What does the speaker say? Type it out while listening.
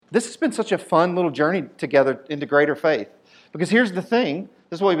This has been such a fun little journey together into greater faith. Because here's the thing,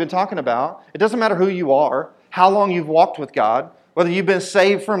 this is what we've been talking about. It doesn't matter who you are, how long you've walked with God, whether you've been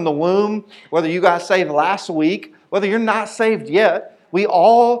saved from the womb, whether you got saved last week, whether you're not saved yet, we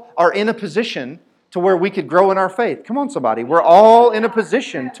all are in a position to where we could grow in our faith. Come on, somebody. We're all in a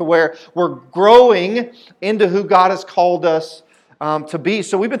position to where we're growing into who God has called us to be.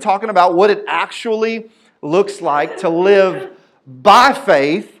 So we've been talking about what it actually looks like to live by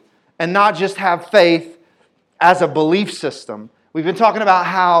faith and not just have faith as a belief system. We've been talking about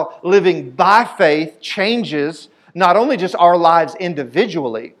how living by faith changes not only just our lives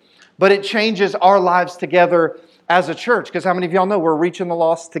individually, but it changes our lives together as a church. Because how many of y'all know we're reaching the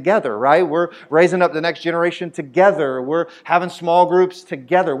lost together, right? We're raising up the next generation together. We're having small groups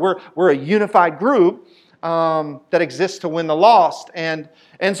together. We're a unified group that exists to win the lost. And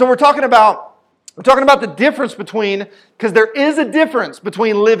so we're talking about the difference between, because there is a difference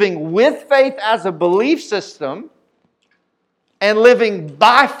between living with faith as a belief system and living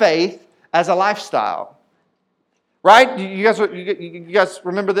by faith as a lifestyle. Right? You guys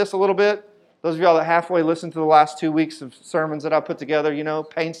remember this a little bit? Those of y'all that halfway listened to the last 2 weeks of sermons that I put together,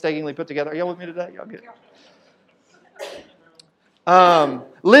 painstakingly put together. Are y'all with me today? Y'all good?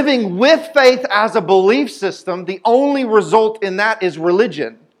 Living with faith as a belief system, the only result in that is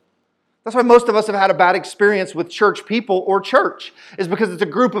religion. That's why most of us have had a bad experience with church people or church, is because it's a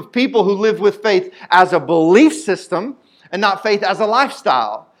group of people who live with faith as a belief system and not faith as a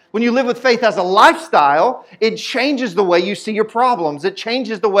lifestyle. When you live with faith as a lifestyle, it changes the way you see your problems. It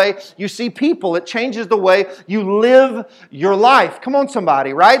changes the way you see people. It changes the way you live your life. Come on,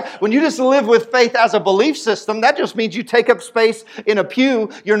 somebody, right? When you just live with faith as a belief system, that just means you take up space in a pew.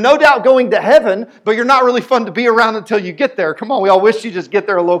 You're no doubt going to heaven, but you're not really fun to be around until you get there. Come on, we all wish you just get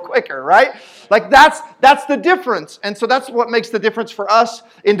there a little quicker, right? Like that's the difference. And so that's what makes the difference for us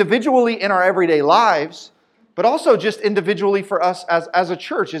individually in our everyday lives. But also just individually for us as a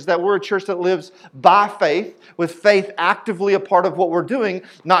church, is that we're a church that lives by faith, with faith actively a part of what we're doing,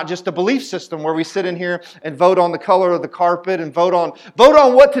 not just a belief system where we sit in here and vote on the color of the carpet and vote on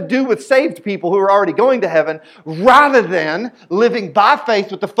what to do with saved people who are already going to heaven, rather than living by faith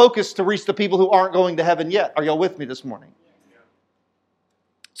with the focus to reach the people who aren't going to heaven yet. Are y'all with me this morning?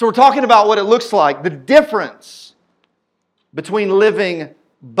 So we're talking about what it looks like, the difference between living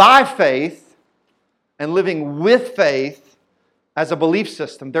by faith and living with faith as a belief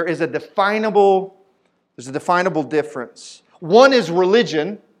system. There's a definable difference. One is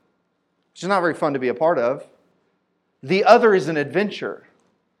religion, which is not very fun to be a part of. The other is an adventure.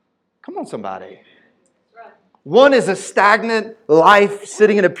 Come on, somebody. One is a stagnant life,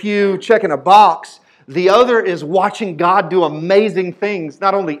 sitting in a pew, checking a box. The other is watching God do amazing things,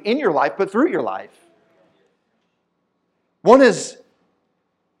 not only in your life, but through your life. One is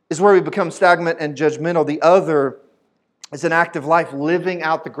where we become stagnant and judgmental. The other is an active life, living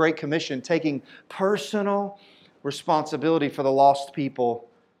out the Great Commission, taking personal responsibility for the lost people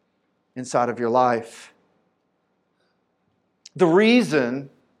inside of your life. The reason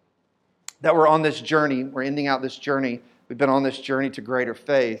that we're on this journey, we're ending out this journey, we've been on this journey to greater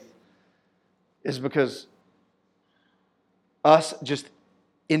faith, is because us just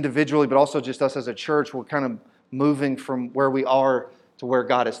individually, but also just us as a church, we're kind of moving from where we are to where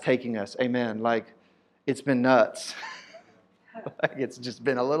God is taking us. Amen. Like, it's been nuts. Like, it's just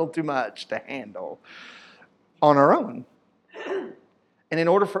been a little too much to handle on our own. And in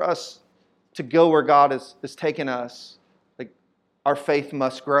order for us to go where God is taking us, like, our faith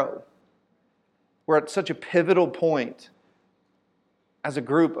must grow. We're at such a pivotal point as a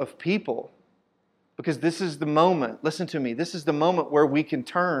group of people, because this is the moment, listen to me, this is the moment where we can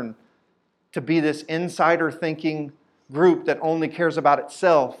turn to be this insider thinking group that only cares about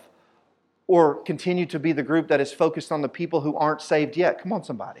itself, or continue to be the group that is focused on the people who aren't saved yet. Come on,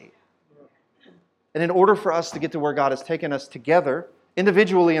 somebody. And in order for us to get to where God has taken us together,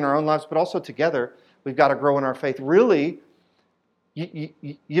 individually in our own lives, but also together, we've got to grow in our faith. Really,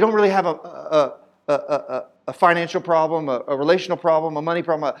 you don't really have a financial problem, a relational problem, a money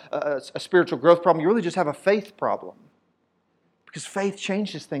problem, a spiritual growth problem. You really just have a faith problem. Because faith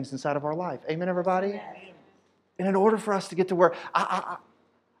changes things inside of our life. Amen, everybody? And in order for us to get to where I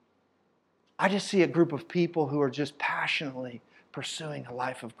just see a group of people who are just passionately pursuing a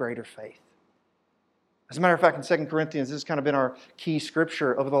life of greater faith. As a matter of fact, in 2 Corinthians, this has kind of been our key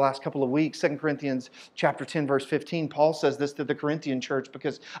scripture over the last couple of weeks. 2 Corinthians chapter 10, verse 15, Paul says this to the Corinthian church,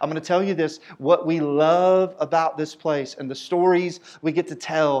 because I'm going to tell you this, what we love about this place and the stories we get to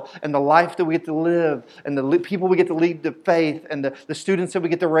tell and the life that we get to live and the people we get to lead to faith and the students that we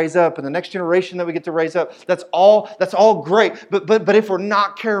get to raise up and the next generation that we get to raise up, that's all great. But if we're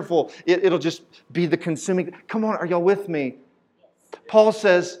not careful, it'll just be the consuming. Come on, are y'all with me? Paul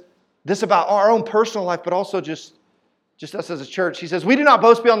says this about our own personal life, but also just us as a church. He says, we do not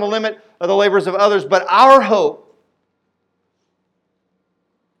boast beyond the limit of the labors of others, but our hope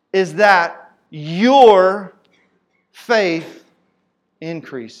is that your faith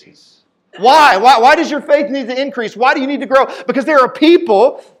increases. Why? Why does your faith need to increase? Why do you need to grow? Because there are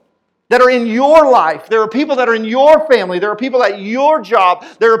people that are in your life. There are people that are in your family. There are people at your job.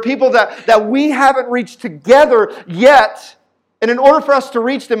 There are people that we haven't reached together yet. And in order for us to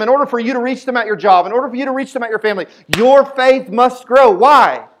reach them, in order for you to reach them at your job, in order for you to reach them at your family, your faith must grow.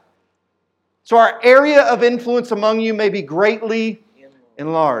 Why? So our area of influence among you may be greatly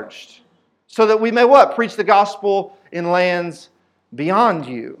enlarged. So that we may what? Preach the gospel in lands beyond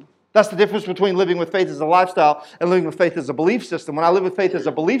you. That's the difference between living with faith as a lifestyle and living with faith as a belief system. When I live with faith as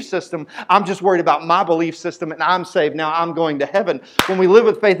a belief system, I'm just worried about my belief system and I'm saved. Now I'm going to heaven. When we live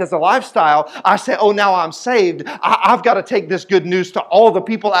with faith as a lifestyle, I say, oh, now I'm saved. I've got to take this good news to all the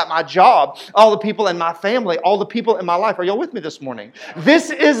people at my job, all the people in my family, all the people in my life. Are y'all with me this morning? This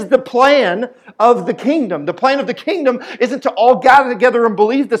is the plan of the kingdom. The plan of the kingdom isn't to all gather together and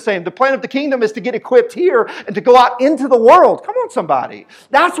believe the same. The plan of the kingdom is to get equipped here and to go out into the world. Come on, somebody.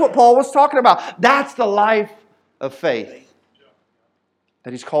 That's what Paul was talking about. That's the life of faith that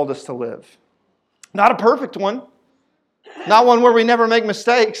he's called us to live. Not a perfect one. Not one where we never make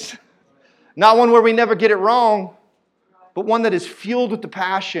mistakes. Not one where we never get it wrong. But one that is fueled with the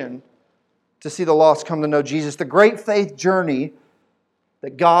passion to see the lost come to know Jesus. The great faith journey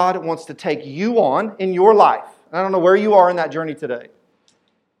that God wants to take you on in your life. I don't know where you are in that journey today.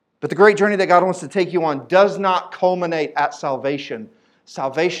 But the great journey that God wants to take you on does not culminate at salvation.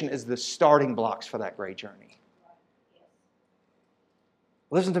 Salvation is the starting blocks for that great journey.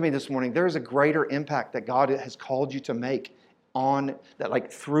 Listen to me this morning. There is a greater impact that God has called you to make on that, like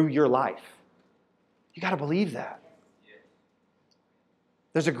through your life. You got to believe that.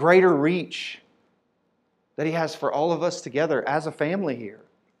 There's a greater reach that He has for all of us together as a family here.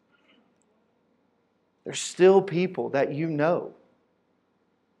 There's still people that you know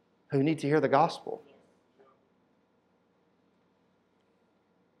who need to hear the gospel.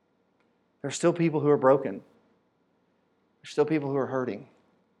 There's still people who are broken. There's still people who are hurting.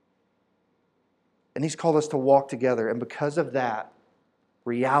 And He's called us to walk together. And because of that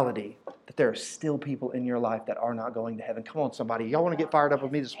reality, that there are still people in your life that are not going to heaven. Come on, somebody. Y'all want to get fired up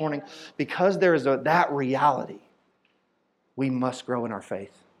with me this morning? Because there is that reality, we must grow in our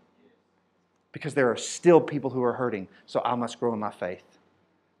faith. Because there are still people who are hurting, so I must grow in my faith.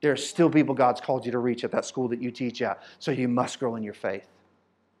 There are still people God's called you to reach at that school that you teach at, so you must grow in your faith.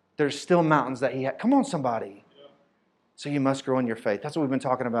 There's still mountains that He had. Come on, somebody. So you must grow in your faith. That's what we've been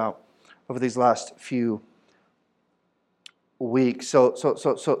talking about over these last few weeks. So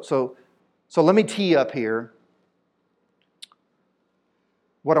let me tee up here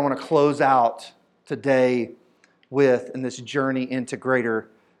what I want to close out today with in this journey into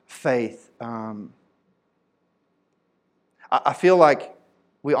greater faith. I feel like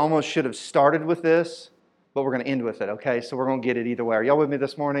we almost should have started with this, but we're going to end with it, okay? So we're going to get it either way. Are y'all with me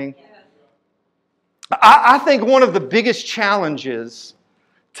this morning? Yeah. I think one of the biggest challenges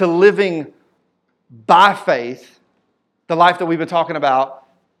to living by faith, the life that we've been talking about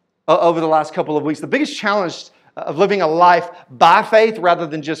over the last couple of weeks, the biggest challenge of living a life by faith rather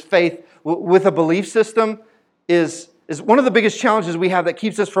than just faith with a belief system is one of the biggest challenges we have that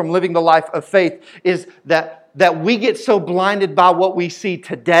keeps us from living the life of faith is that we get so blinded by what we see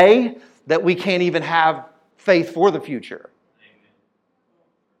today that we can't even have faith for the future.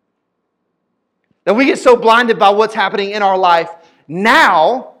 That we get so blinded by what's happening in our life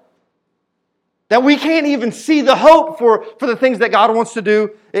now that we can't even see the hope for the things that God wants to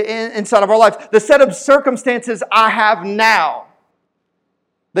do inside of our lives. The set of circumstances I have now.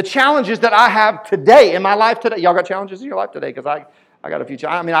 The challenges that I have today in my life today. Y'all got challenges in your life today? Because I got a few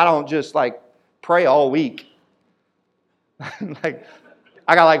challenges. I mean, I don't just pray all week.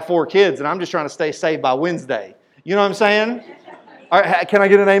 I got 4 kids, and I'm just trying to stay saved by Wednesday. You know what I'm saying? All right, can I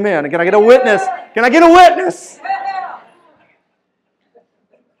get an amen? Can I get a witness? Can I get a witness?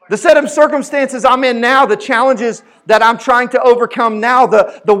 The set of circumstances I'm in now, the challenges that I'm trying to overcome now,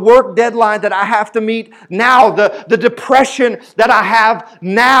 the work deadline that I have to meet now, the depression that I have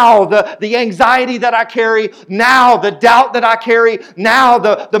now, the anxiety that I carry now, the doubt that I carry now,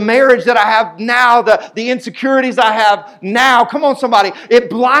 the marriage that I have now, the insecurities I have now. Come on, somebody. It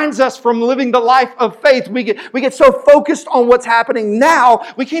blinds us from living the life of faith. We get so focused on what's happening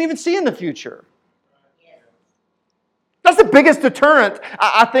now, we can't even see in the future. That's the biggest deterrent,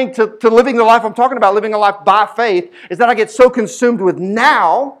 I think, to living the life I'm talking about, living a life by faith, is that I get so consumed with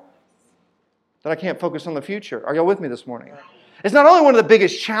now that I can't focus on the future. Are y'all with me this morning? It's not only one of the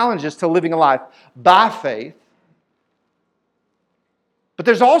biggest challenges to living a life by faith, but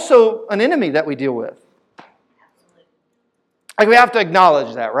there's also an enemy that we deal with. Like, we have to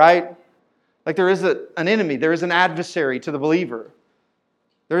acknowledge that, right? Like, there is an enemy, there is an adversary to the believer.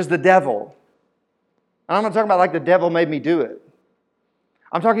 There's the devil. And I'm not talking about like the devil made me do it.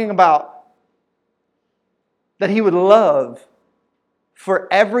 I'm talking about that he would love for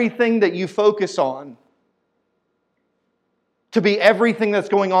everything that you focus on to be everything that's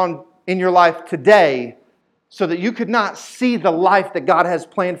going on in your life today, so that you could not see the life that God has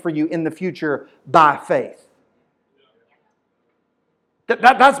planned for you in the future by faith.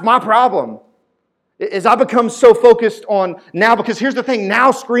 That's my problem. Is I become so focused on now, because here's the thing,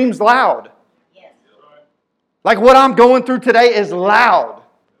 now screams loud. Like, what I'm going through today is loud.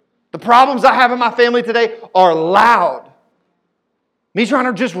 The problems I have in my family today are loud. Me trying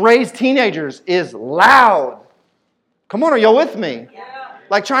to just raise teenagers is loud. Come on, are y'all with me? Yeah.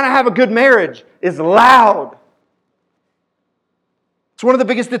 Like, trying to have a good marriage is loud. It's one of the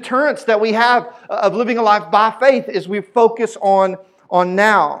biggest deterrents that we have of living a life by faith, is we focus on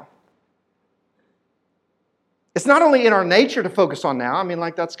now. It's not only in our nature to focus on now. I mean,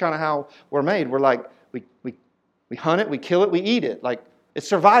 like, that's kind of how we're made. We're like, we hunt it, we kill it, we eat it. Like, it's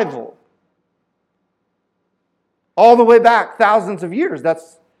survival. All the way back thousands of years.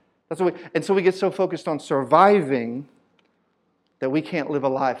 That's what and so we get so focused on surviving that we can't live a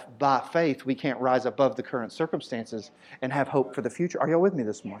life by faith. We can't rise above the current circumstances and have hope for the future. Are y'all with me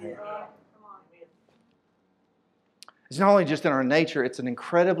this morning? It's not only just in our nature, it's an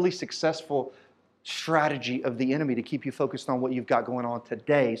incredibly successful strategy of the enemy to keep you focused on what you've got going on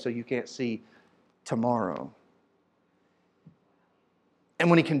today so you can't see tomorrow. And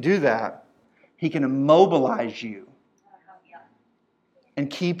when he can do that, he can immobilize you and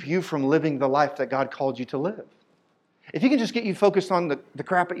keep you from living the life that God called you to live. If he can just get you focused on the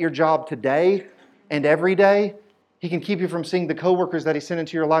crap at your job today and every day, he can keep you from seeing the coworkers that he sent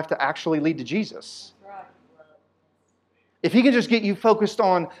into your life to actually lead to Jesus. If he can just get you focused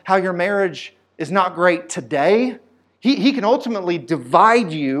on how your marriage is not great today, he can ultimately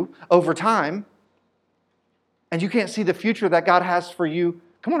divide you over time, and you can't see the future that God has for you.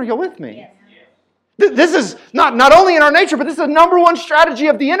 Come on, are y'all with me? Yes. This is not only in our nature, but this is the number one strategy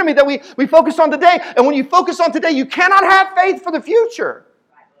of the enemy that we focus on today. And when you focus on today, you cannot have faith for the future.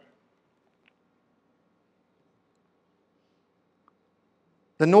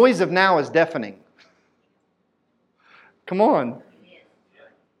 The noise of now is deafening. Come on.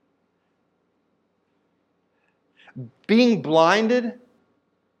 Being blinded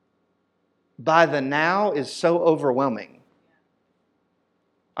by the now is so overwhelming.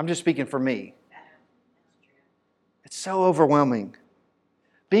 I'm just speaking for me. It's so overwhelming.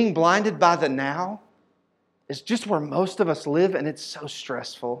 Being blinded by the now is just where most of us live, and it's so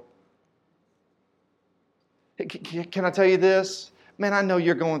stressful. Can I tell you this? Man, I know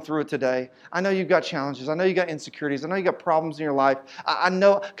you're going through it today. I know you've got challenges. I know you got insecurities. I know you got problems in your life. I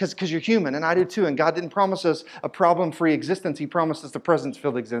know, because you're human, and I do too. And God didn't promise us a problem-free existence. He promised us a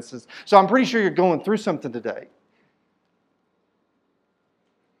presence-filled existence. So I'm pretty sure you're going through something today.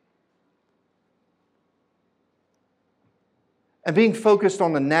 And being focused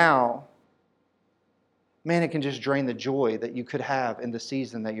on the now, man, it can just drain the joy that you could have in the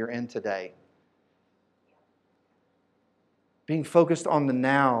season that you're in today. Being focused on the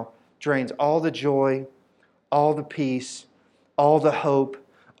now drains all the joy, all the peace, all the hope,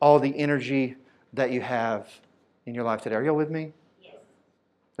 all the energy that you have in your life today. Are y'all with me? Yes.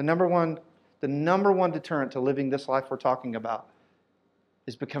 The number one deterrent to living this life we're talking about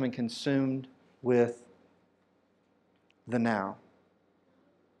is becoming consumed with the now.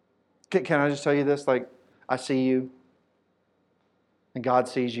 Can I just tell you this? Like, I see you, and God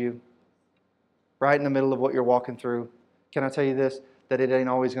sees you right in the middle of what you're walking through. Can I tell you this? That it ain't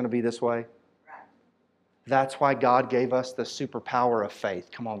always going to be this way. That's why God gave us the superpower of faith.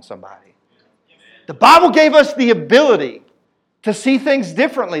 Come on, somebody. The Bible gave us the ability to see things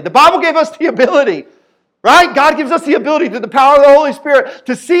differently. The Bible gave us the ability Right? God gives us the ability through the power of the Holy Spirit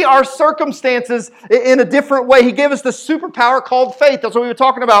to see our circumstances in a different way. He gave us the superpower called faith. That's what we were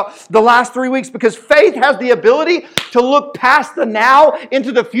talking about the last 3 weeks, because faith has the ability to look past the now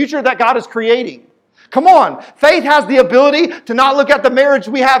into the future that God is creating. Come on. Faith has the ability to not look at the marriage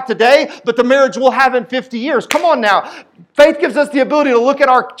we have today, but the marriage we'll have in 50 years. Come on now. Faith gives us the ability to look at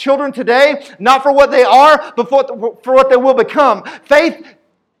our children today, not for what they are, but for what they will become.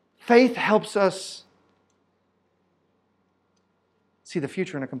 Faith helps us see the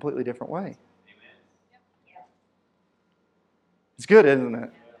future in a completely different way. It's good, isn't it?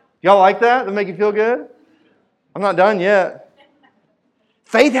 Y'all like that? That make you feel good? I'm not done yet.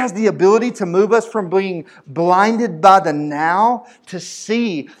 Faith has the ability to move us from being blinded by the now to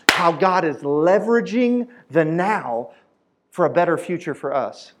see how God is leveraging the now for a better future for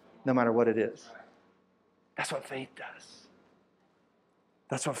us, no matter what it is. That's what faith does.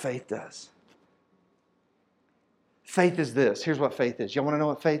 That's what faith does. Faith is this. Here's what faith is. You want to know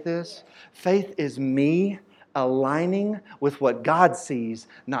what faith is? Faith is me aligning with what God sees,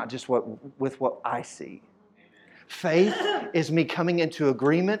 not just with what I see. Faith is me coming into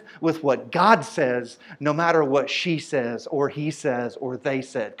agreement with what God says, no matter what she says, or he says, or they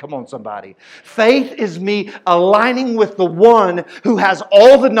said. Come on, somebody. Faith is me aligning with the one who has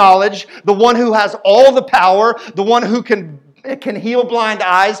all the knowledge, the one who has all the power, the one who can heal blind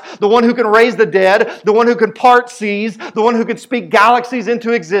eyes, the one who can raise the dead, the one who can part seas, the one who can speak galaxies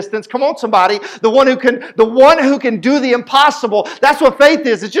into existence. Come on, somebody. The one who can do the impossible. That's what faith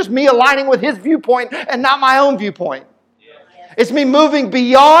is. It's just me aligning with his viewpoint and not my own viewpoint. It's me moving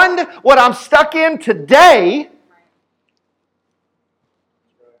beyond what I'm stuck in today.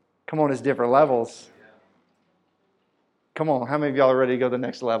 Come on, it's different levels. Come on, how many of y'all are ready to go to the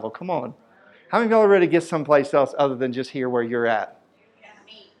next level? Come on. How many of y'all are ready to get someplace else other than just here where you're at?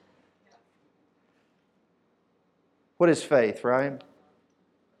 What is faith, right?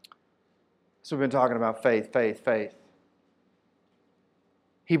 So we've been talking about faith.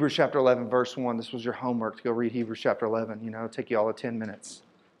 Hebrews chapter 11, verse 1. This was your homework to go read Hebrews chapter 11. It'll take you all of 10 minutes.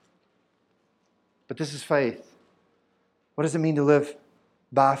 But this is faith. What does it mean to live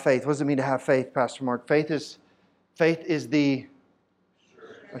by faith? What does it mean to have faith, Pastor Mark? Faith is the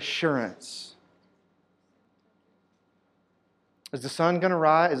assurance. Is the sun going to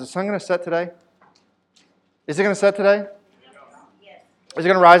rise? Is the sun going to set today? Is it going to set today? Yes. Is it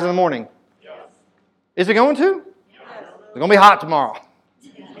going to rise in the morning? Yes. Is it going to? Yes. It's going to be hot tomorrow.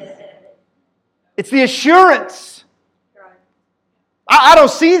 It's the assurance. I don't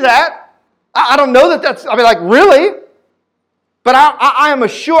see that. I don't know that really? But I'm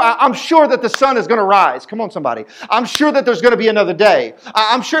sure that the sun is going to rise. Come on, somebody. I'm sure that there's going to be another day.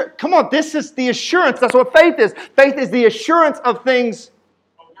 I'm sure. Come on, this is the assurance. That's what faith is. Faith is the assurance of things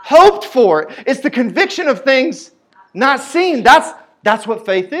hoped for. It's the conviction of things not seen. That's what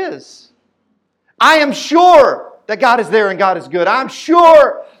faith is. I am sure that God is there and God is good. I'm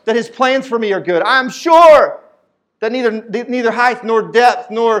sure that His plans for me are good. I'm sure that neither height nor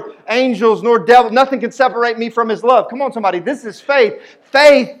depth nor angels nor devil, nothing can separate me from His love. Come on, somebody. This is faith.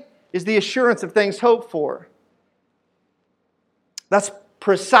 Faith is the assurance of things hoped for. That's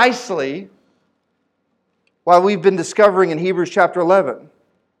precisely why we've been discovering in Hebrews chapter 11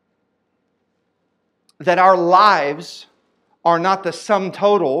 that our lives are not the sum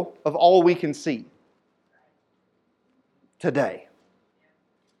total of all we can see today.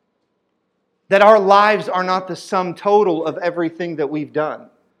 That our lives are not the sum total of everything that we've done.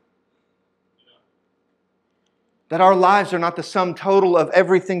 That our lives are not the sum total of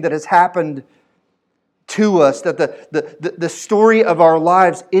everything that has happened to us. That the story of our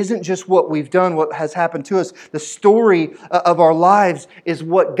lives isn't just what we've done, what has happened to us. The story of our lives is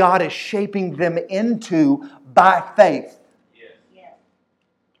what God is shaping them into by faith.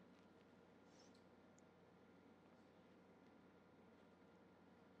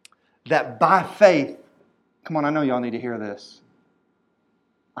 That by faith, come on, I know y'all need to hear this.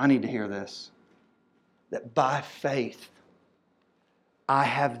 I need to hear this. That by faith, I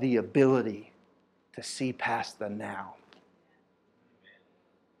have the ability to see past the now.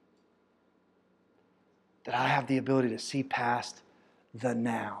 That I have the ability to see past the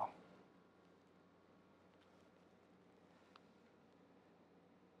now.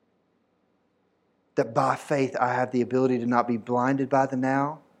 That by faith, I have the ability to not be blinded by the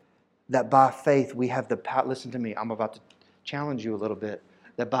now. That by faith we have the power. Listen to me, I'm about to challenge you a little bit.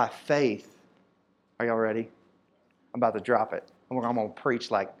 That by faith, are y'all ready? I'm about to drop it. I'm going to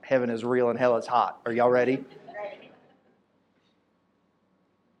preach like heaven is real and hell is hot. Are y'all ready?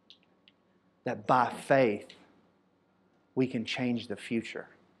 That by faith we can change the future.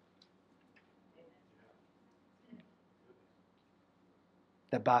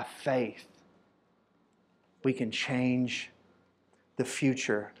 that by faith we can change the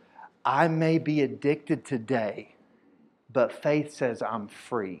future. I may be addicted today, but faith says I'm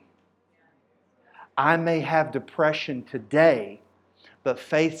free. I may have depression today, but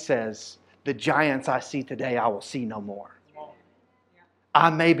faith says the giants I see today I will see no more. I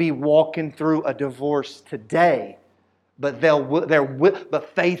may be walking through a divorce today, but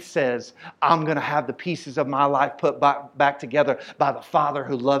faith says I'm going to have the pieces of my life put back together by the Father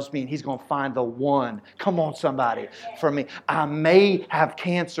who loves me, and He's going to find the one. Come on, somebody, for me. I may have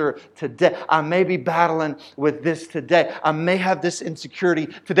cancer today. I may be battling with this today. I may have this insecurity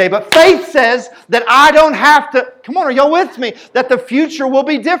today, but faith says that I don't have to. Come on, are y'all with me? That the future will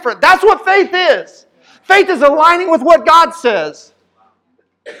be different. That's what faith is. Faith is aligning with what God says.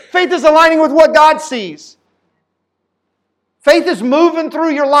 Faith is aligning with what God sees. Faith is moving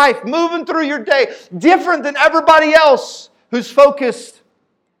through your life, moving through your day, different than everybody else who's focused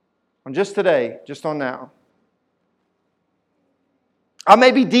on just today, just on now. I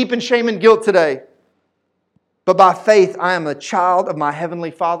may be deep in shame and guilt today, but by faith I am a child of my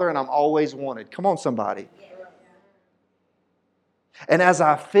Heavenly Father and I'm always wanted. Come on, somebody. And as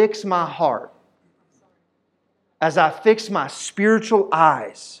I fix my heart, as I fix my spiritual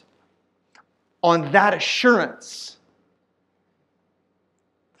eyes on that assurance,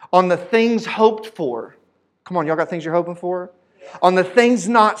 on the things hoped for. Come on, y'all got things you're hoping for? On the things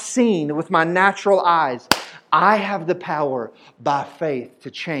not seen with my natural eyes, I have the power by faith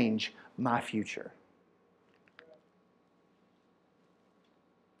to change my future.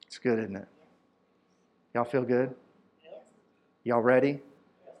 It's good, isn't it? Y'all feel good? Y'all ready?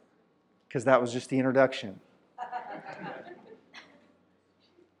 Because that was just the introduction.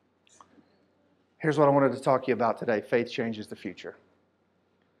 Here's what I wanted to talk to you about today. Faith changes the future.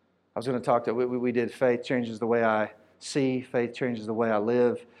 I was going to talk to, we did faith changes the way I see, faith changes the way I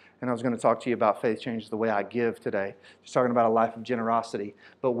live, and I was going to talk to you about faith changes the way I give today. Just talking about a life of generosity.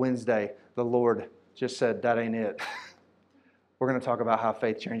 But Wednesday, the Lord just said, that ain't it. We're going to talk about how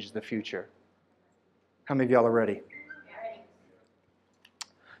faith changes the future. How many of y'all are ready?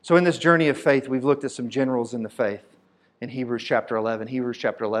 So in this journey of faith, we've looked at some generals in the faith in Hebrews chapter 11. Hebrews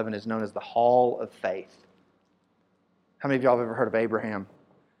chapter 11 is known as the Hall of Faith. How many of y'all have ever heard of Abraham?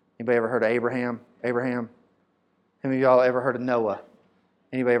 Anybody ever heard of Abraham? Abraham? How many of y'all ever heard of Noah?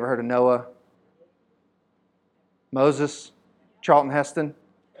 Anybody ever heard of Noah? Moses? Charlton Heston?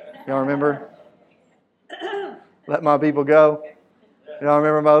 Y'all remember? Let my people go. Y'all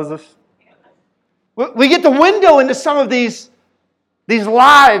remember Moses? We get the window into some of these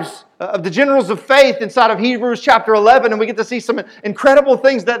lives of the generals of faith inside of Hebrews chapter 11, and we get to see some incredible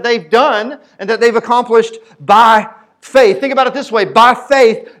things that they've done and that they've accomplished by faith. Think about it this way. By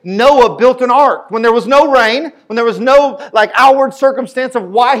faith, Noah built an ark. When there was no rain, when there was no outward circumstance of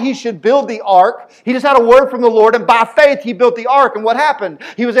why he should build the ark, he just had a word from the Lord, and by faith he built the ark. And what happened?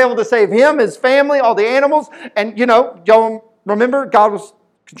 He was able to save him, his family, all the animals. And y'all remember God was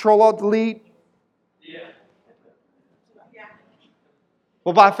control, alt, delete.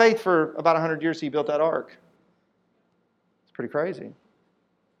 Well, by faith for about 100 years he built that ark. It's pretty crazy.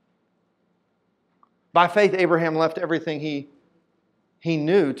 By faith, Abraham left everything he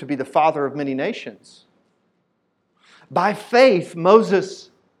knew to be the father of many nations. By faith,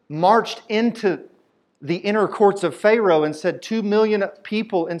 Moses marched into the inner courts of Pharaoh and said, 2 million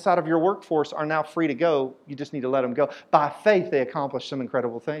people inside of your workforce are now free to go. You just need to let them go. By faith, they accomplished some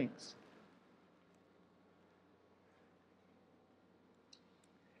incredible things.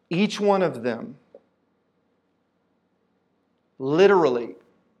 Each one of them literally,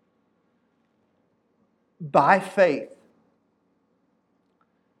 by faith,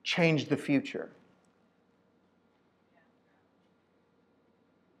 changed the future.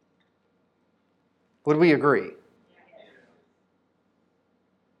 Would we agree?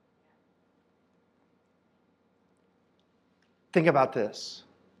 Think about this.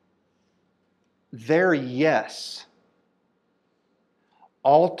 Their yes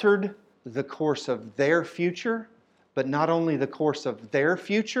altered the course of their future, but not only the course of their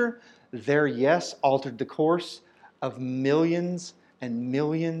future, their yes altered the course of millions and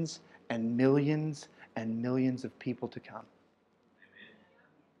millions and millions and millions of people to come.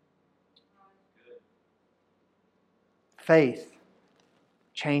 Faith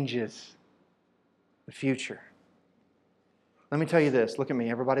changes the future. Let me tell you this. Look at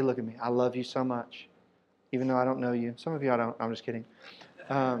me. Everybody look at me. I love you so much. Even though I don't know you. Some of you I don't. I'm just kidding.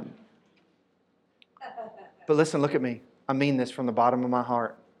 But listen, look at me. I mean this from the bottom of my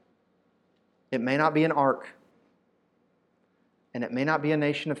heart. It may not be an ark. And it may not be a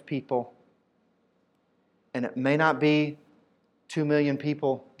nation of people. And it may not be 2 million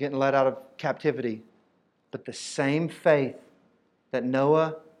people getting let out of captivity. But the same faith that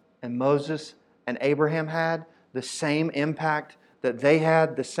Noah and Moses and Abraham had, the same impact that they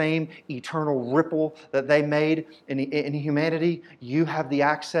had, the same eternal ripple that they made in humanity, you have the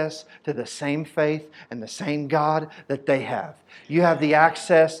access to the same faith and the same God that they have. You have the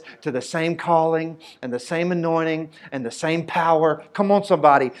access to the same calling and the same anointing and the same power, come on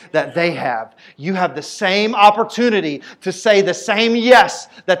somebody, that they have. You have the same opportunity to say the same yes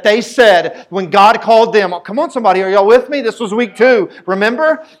that they said when God called them. Come on somebody, are y'all with me? This was week 2.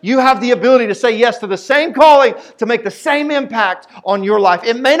 Remember? You have the ability to say yes to the same calling to make the same impact on your life.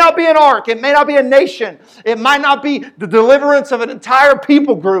 It may not be an ark. It may not be a nation. It might not be the deliverance of an entire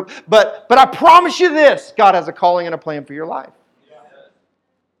people group. But I promise you this, God has a calling and a plan for your life.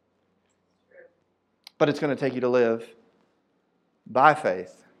 But it's going to take you to live by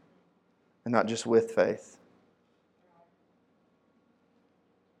faith and not just with faith.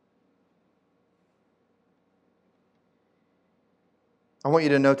 I want you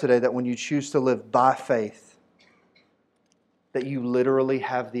to know today that when you choose to live by faith, that you literally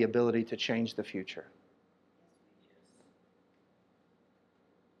have the ability to change the future.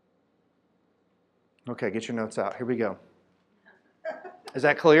 Okay, get your notes out. Here we go. Is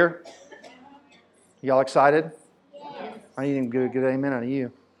that clear? Y'all excited? Yes. I need a good amen out of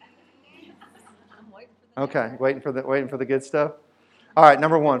you. Okay, waiting for the good stuff. All right,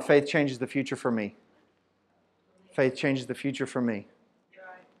 number 1, faith changes the future for me. Faith changes the future for me.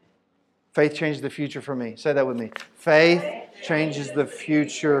 Faith changes the future for me. Say that with me. Faith changes the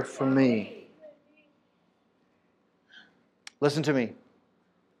future for me. Listen to me.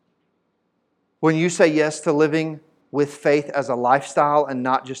 When you say yes to living with faith as a lifestyle and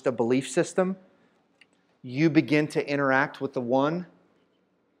not just a belief system, you begin to interact with the one.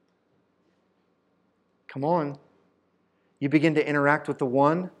 Come on. You begin to interact with the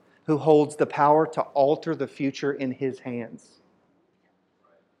one who holds the power to alter the future in His hands.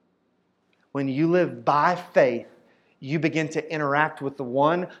 When you live by faith, you begin to interact with the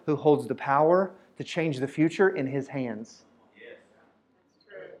one who holds the power to change the future in His hands.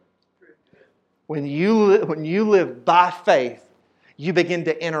 When you live by faith, you begin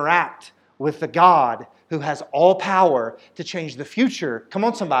to interact with the God who has all power to change the future, come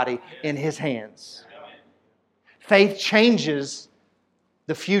on somebody, in His hands. Faith changes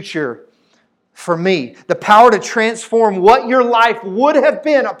the future for me. The power to transform what your life would have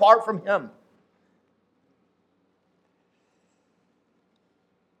been apart from Him.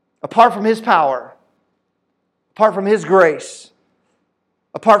 Apart from His power, apart from His grace,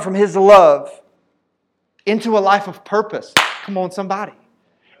 apart from His love, into a life of purpose. Come on, somebody.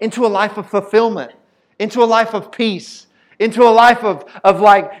 Into a life of fulfillment. Into a life of peace. Into a life of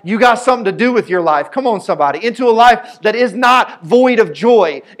like, you got something to do with your life. Come on, somebody. Into a life that is not void of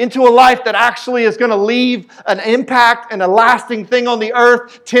joy. Into a life that actually is going to leave an impact and a lasting thing on the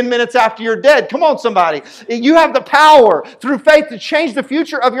earth 10 minutes after you're dead. Come on, somebody. You have the power through faith to change the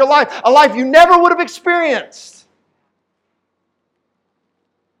future of your life. A life you never would have experienced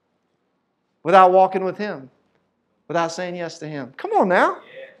without walking with Him. Without saying yes to Him. Come on now.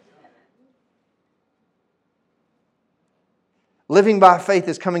 Living by faith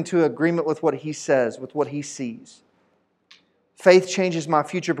is coming to agreement with what He says, with what He sees. Faith changes my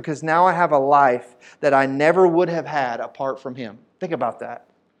future because now I have a life that I never would have had apart from Him. Think about that.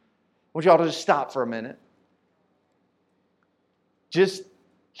 I want y'all to just stop for a minute. Just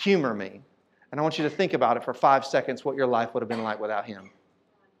humor me. And I want you to think about it for 5 seconds, what your life would have been like without Him.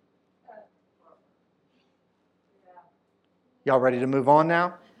 Y'all ready to move on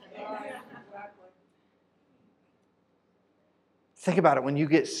now? Think about it when you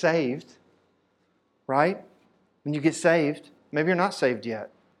get saved, right? When you get saved, maybe you're not saved yet,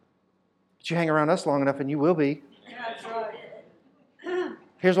 but you hang around us long enough and you will be.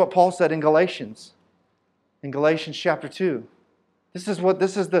 Here's what Paul said in Galatians chapter 2. This is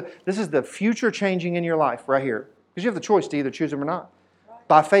the future changing in your life right here. Because you have the choice to either choose Him or not.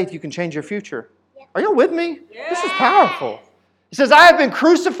 By faith, you can change your future. Are y'all with me? This is powerful. He says, I have been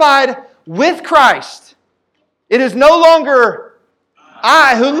crucified with Christ. It is no longer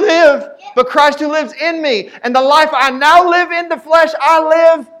I who live, but Christ who lives in me. And the life I now live in the flesh,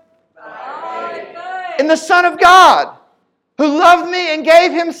 I live in the Son of God, who loved me and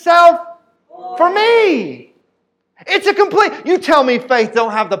gave Himself for me. It's a complete... You tell me faith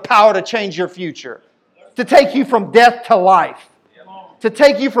don't have the power to change your future, to take you from death to life, to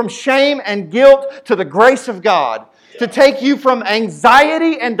take you from shame and guilt to the grace of God, to take you from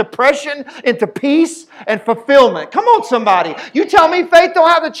anxiety and depression into peace and fulfillment. Come on, somebody. You tell me faith don't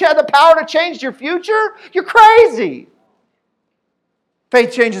have the power to change your future? You're crazy.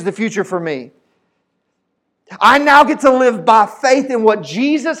 Faith changes the future for me. I now get to live by faith in what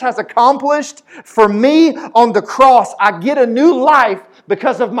Jesus has accomplished for me on the cross. I get a new life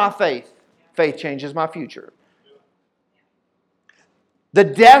because of my faith. Faith changes my future. The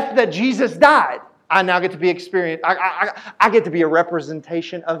death that Jesus died, I now get to be experienced. I get to be a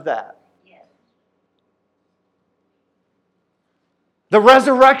representation of that. The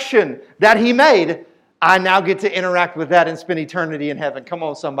resurrection that He made, I now get to interact with that and spend eternity in heaven. Come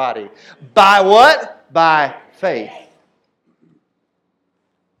on, somebody. By what? By faith.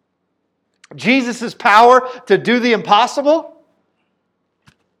 Jesus' power to do the impossible,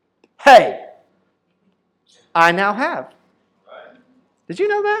 hey, I now have. Did you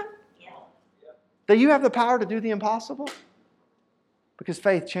know that? That you have the power to do the impossible? Because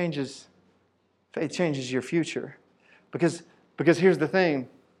faith changes your future. Because here's the thing.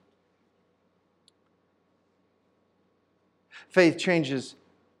 Faith changes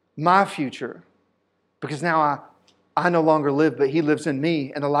my future. Because now I no longer live, but He lives in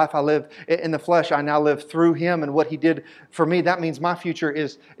me. And the life I live in the flesh, I now live through Him and what He did for me. That means my future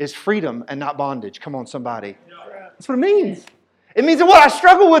is freedom and not bondage. Come on, somebody. That's what it means. It means that what I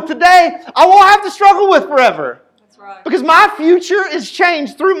struggle with today, I won't have to struggle with forever. That's right. Because my future is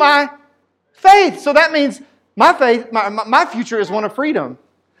changed through my faith. So that means my faith, my future is one of freedom.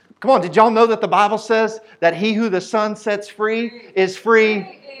 Come on, did y'all know that the Bible says that he who the Son sets free is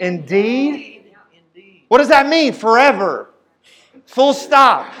free indeed? What does that mean? Forever. Full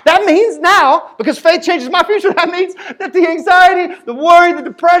stop. That means now, because faith changes my future, that means that the anxiety, the worry, the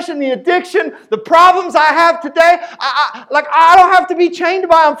depression, the addiction, the problems I have today, I don't have to be chained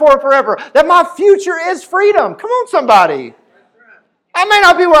by them for forever. That my future is freedom. Come on, somebody. I may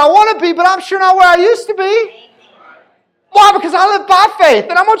not be where I want to be, but I'm sure not where I used to be. Why? Because I live by faith,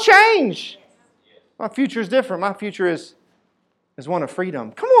 and I'm going to change. My future is different. My future is one of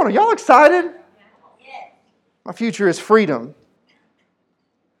freedom. Come on, are y'all excited? My future is freedom.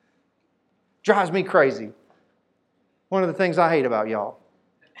 Drives me crazy. One of the things I hate about y'all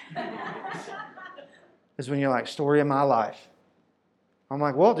is when you're like, story of my life. I'm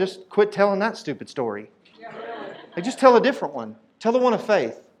like, well, just quit telling that stupid story. Like, just tell a different one. Tell the one of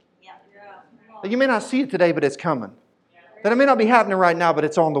faith. That you may not see it today, but it's coming. That it may not be happening right now, but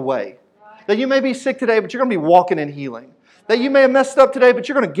it's on the way. That you may be sick today, but you're going to be walking in healing. That you may have messed up today, but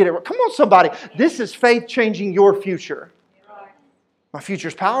you're going to get it. Come on, somebody. This is faith changing your future. My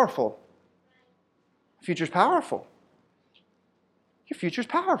future's powerful. Future's powerful. Your future's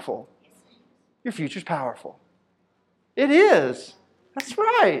powerful. Your future's powerful. It is. That's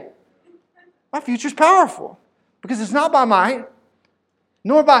right. My future's powerful. Because it's not by might,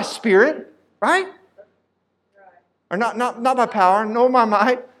 nor by spirit, right? Or not by power, nor by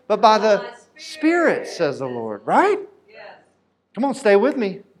might, but by the Spirit, says the Lord, right? Come on, stay with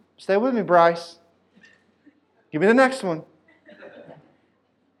me. Stay with me, Bryce. Give me the next one.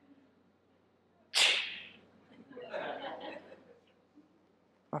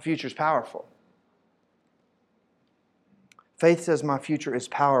 My future is powerful. Faith says my future is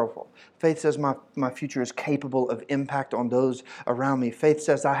powerful. Faith says my future is capable of impact on those around me. Faith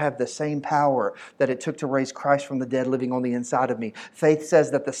says I have the same power that it took to raise Christ from the dead living on the inside of me. Faith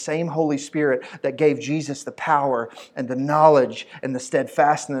says that the same Holy Spirit that gave Jesus the power and the knowledge and the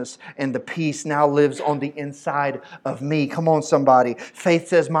steadfastness and the peace now lives on the inside of me. Come on, somebody. Faith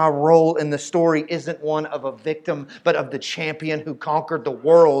says my role in the story isn't one of a victim, but of the champion who conquered the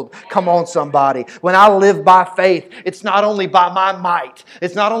world. Come on, somebody. When I live by faith, it's not only by my might.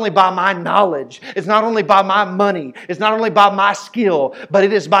 It's not only by my knowledge. It's not only by my money. It's not only by my skill, but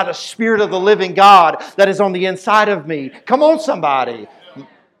it is by the Spirit of the living God that is on the inside of me. Come on, somebody.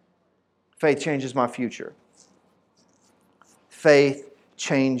 Faith changes my future. Faith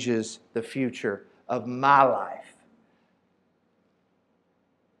changes the future of my life.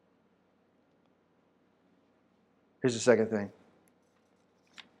 Here's the second thing.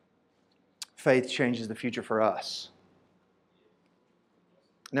 Faith changes the future for us.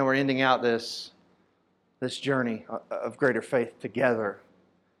 Now we're ending out this journey of greater faith together.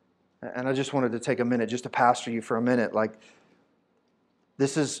 And I just wanted to take a minute just to pastor you for a minute. Like,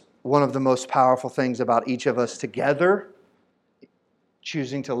 this is one of the most powerful things about each of us together,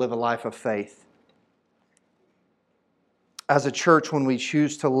 choosing to live a life of faith. As a church, when we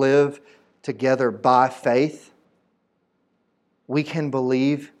choose to live together by faith, we can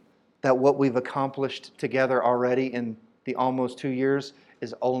believe that what we've accomplished together already in the almost 2 years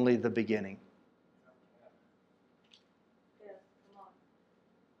is only the beginning. Yes, come on.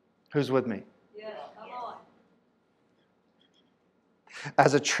 Who's with me? Yes, come on.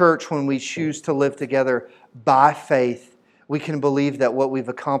 As a church, when we choose to live together by faith, we can believe that what we've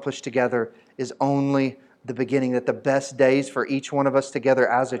accomplished together is only the beginning, that the best days for each one of us together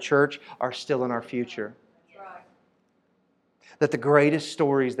as a church are still in our future. That the greatest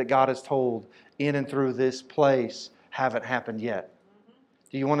stories that God has told in and through this place haven't happened yet.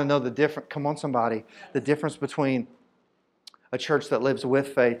 Do you want to know the difference? Come on, somebody. The difference between a church that lives with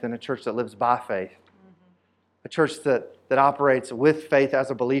faith and a church that lives by faith. A church that operates with faith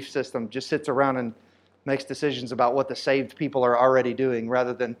as a belief system just sits around and makes decisions about what the saved people are already doing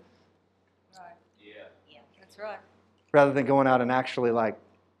rather than That's right. rather than going out and actually like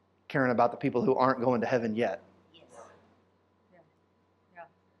caring about the people who aren't going to heaven yet. Yes. Yeah.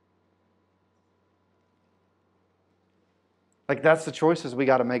 Like that's the choices we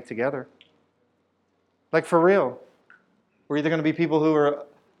got to make together. Like for real. We're either going to be people who are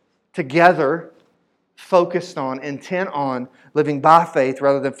together, focused on, intent on living by faith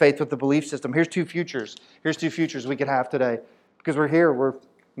rather than faith with the belief system. Here's two futures. Here's two futures we could have today. Because we're here.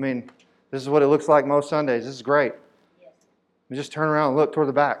 This is what it looks like most Sundays. This is great. Yes. You just turn around and look toward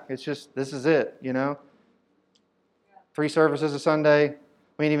the back. It's just, this is it, you know? 3 services a Sunday.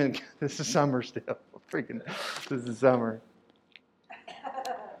 We ain't even, this is summer still. Freaking, this is summer.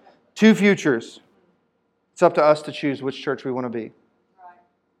 Two futures. It's up to us to choose which church we want to be. Right.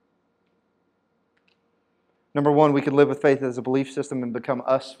 Number one, we could live with faith as a belief system and become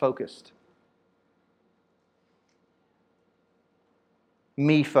us-focused.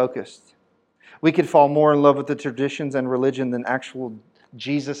 Me-focused. We could fall more in love with the traditions and religion than actual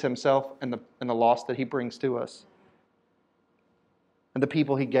Jesus Himself and the loss that He brings to us. And the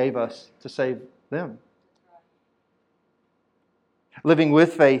people He gave us to save them. Living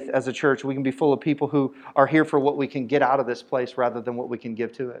with faith as a church, we can be full of people who are here for what we can get out of this place rather than what we can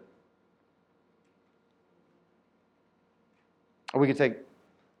give to it. Or we could take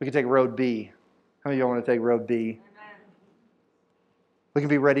road B. How many of y'all want to take road B? Amen. We can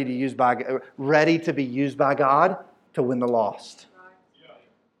be ready to be used by God to win the lost. Right.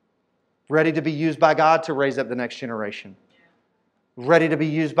 Ready to be used by God to raise up the next generation. Ready to be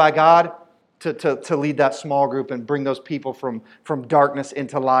used by God to lead that small group and bring those people from darkness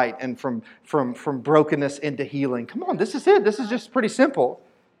into light and from brokenness into healing. Come on, this is it. This is just pretty simple.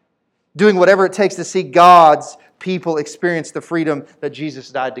 Doing whatever it takes to see God's people experience the freedom that Jesus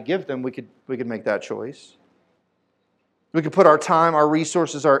died to give them, we could make that choice. We could put our time, our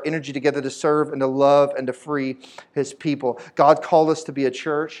resources, our energy together to serve and to love and to free His people. God called us to be a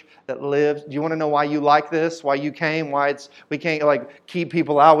church that lives. Do you want to know why you like this? Why you came? We can't keep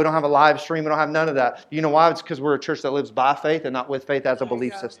people out. We don't have a live stream. We don't have none of that. You know why? It's because we're a church that lives by faith and not with faith as a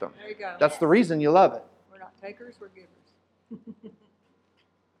belief system. There you go. That's the reason you love it. We're not takers, we're givers.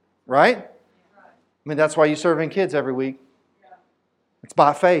 Right? That's why you're serving kids every week. It's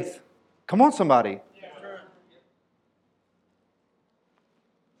by faith. Come on, somebody.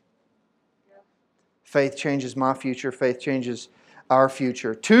 Faith changes my future. Faith changes our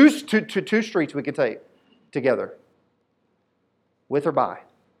future. Two streets we could take together. With or by.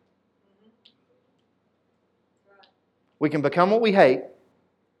 We can become what we hate.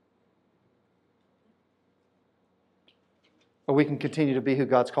 Or we can continue to be who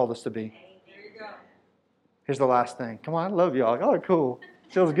God's called us to be. There you go. Here's the last thing. Come on, I love y'all. Y'all are cool.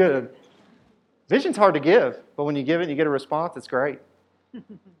 Feels good. Vision's hard to give, but when you give it and you get a response, it's great.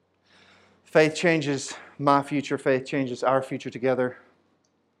 Faith changes my future. Faith changes our future together.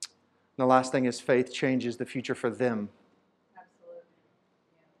 And the last thing is faith changes the future for them. Absolutely.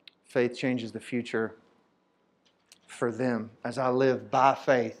 Faith changes the future for them. As I live by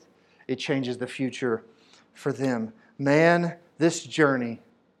faith, it changes the future for them. Man, this journey,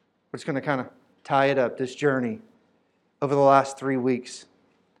 we're just going to kind of tie it up. This journey over the last 3 weeks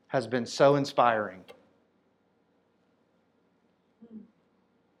has been so inspiring.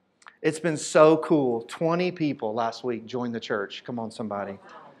 It's been so cool. 20 people last week joined the church. Come on, somebody.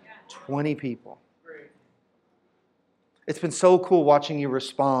 20 people. It's been so cool watching you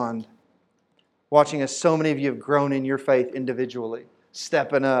respond. Watching as so many of you have grown in your faith individually.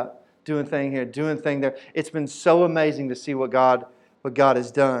 Stepping up. Doing thing here. Doing thing there. It's been so amazing to see what God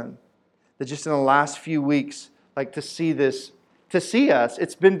has done. That just in the last few weeks, to see this, to see us,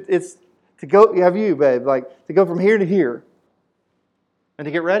 it's to go, have you, babe, to go from here to here. And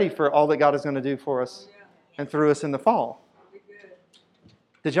to get ready for all that God is going to do for us and through us in the fall.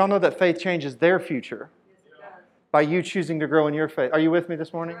 Did y'all know that faith changes their future by you choosing to grow in your faith? Are you with me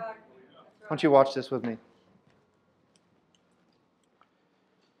this morning? Why don't you watch this with me?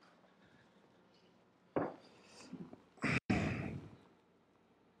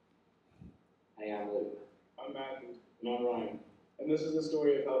 Hey, I'm Luke. I'm Matthew. And I'm Ryan. And this is the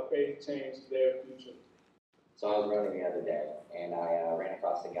story of how faith changed their future. So I was running the other day, and I ran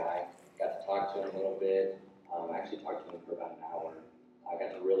across a guy, got to talk to him a little bit. I actually talked to him for about an hour. I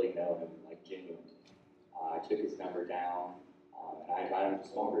got to really know him, like genuinely. I took his number down, and I invited him to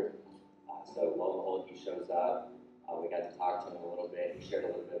small group. So lo and behold, he shows up. We got to talk to him a little bit. He shared a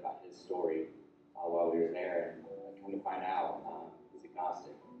little bit about his story while we were there, and come to find out, he's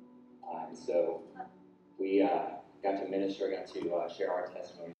agnostic. And so we got to minister, got to share our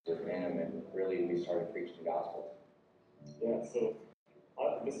testimony with him, and really we started preaching the gospel. Yeah, so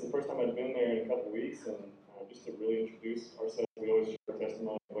this is the first time I've been there in a couple of weeks, and just to really introduce ourselves, we always share our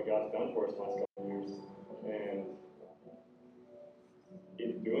testimony of what God's done for us the last couple of years. And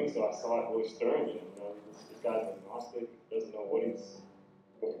in doing so, I saw it really stirring me. You know, this guy's agnostic, doesn't know what he's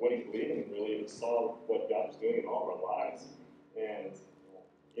believing in, really, and saw what God was doing in all of our lives. And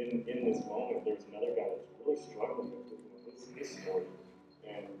in this moment, there's another guy that's really struggling with his story.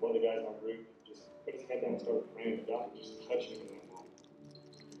 And one of the guys in our group just put his head down and started praying to God, just touching him in that moment.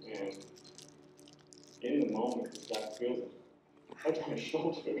 And in the moment, this guy feels it touch on his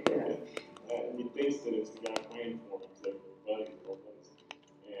shoulder. And he thinks that it's the guy praying for him. He's like, buddy,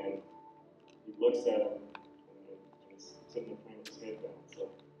 and he looks at him, and he's sitting there praying with his head down. So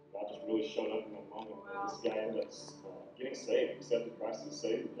God just really showed up in that moment. And this guy ended up getting saved, accepted Christ as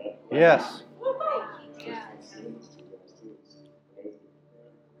Savior. Yes.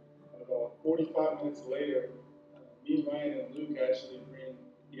 About 45 minutes later, me, Ryan, and Luke actually bring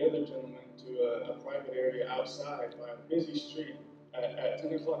the other gentleman to a private area outside by a busy street at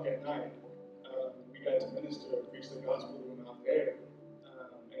 10 o'clock at night. We got to minister and preach the gospel to him out there.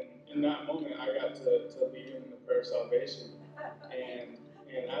 And in that moment, I got to lead him in the prayer of salvation. And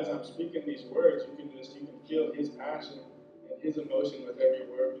as I'm speaking these words, you can feel his passion and his emotion with every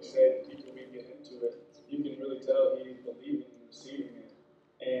word we say. The deeper we get into it, you can really tell he's believing and receiving it.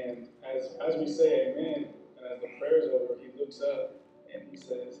 And as we say amen, and as the prayer's over, he looks up and he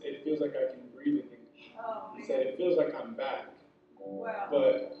says, "It feels like I can breathe again." He said, "It feels like I'm back." Wow.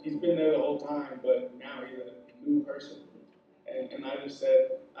 But he's been there the whole time, but now he's a new person. And I said,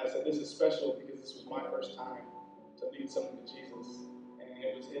 this is special because this was my first time to lead someone to Jesus. And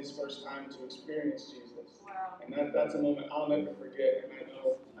it was his first time to experience Jesus. Wow. And that's a moment I'll never forget, and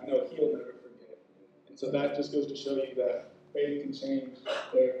I know he'll never forget. And so that just goes to show you that faith can change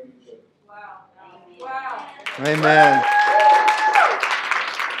their future. Wow. Wow. Amen.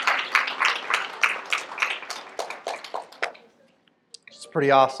 It's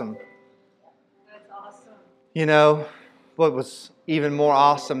pretty awesome. That's awesome. You know, what was even more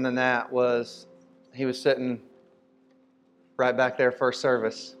awesome than that was he was sitting right back there first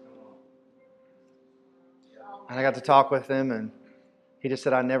service. And I got to talk with him, and he just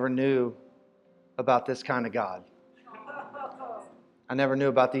said, "I never knew about this kind of God. I never knew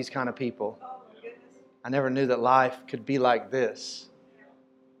about these kind of people. Oh my goodness. I never knew that life could be like this.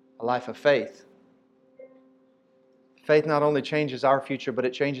 A life of faith. Faith not only changes our future, but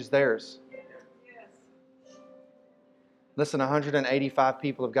it changes theirs." Yes. Listen, 185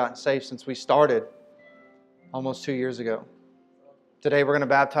 people have gotten saved since we started almost 2 years ago. Today we're going to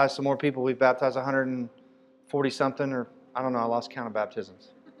baptize some more people. We've baptized 140 something, or I don't know, I lost count of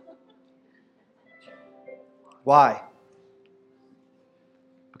baptisms. Why?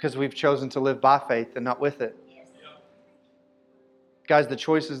 Because we've chosen to live by faith and not with it. Guys, the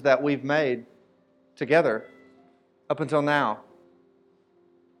choices that we've made together up until now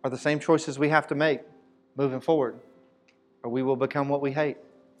are the same choices we have to make moving forward, or we will become what we hate.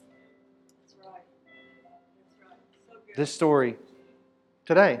 That's right. That's right. So good. This story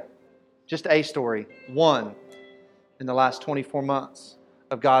today, just a story, one in the last 24 months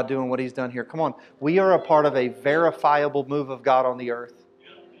of God doing what He's done here. Come on, we are a part of a verifiable move of God on the earth.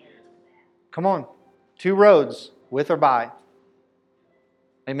 Come on, 2 roads, with or by.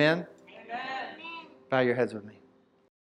 Amen? Amen. Bow your heads with me.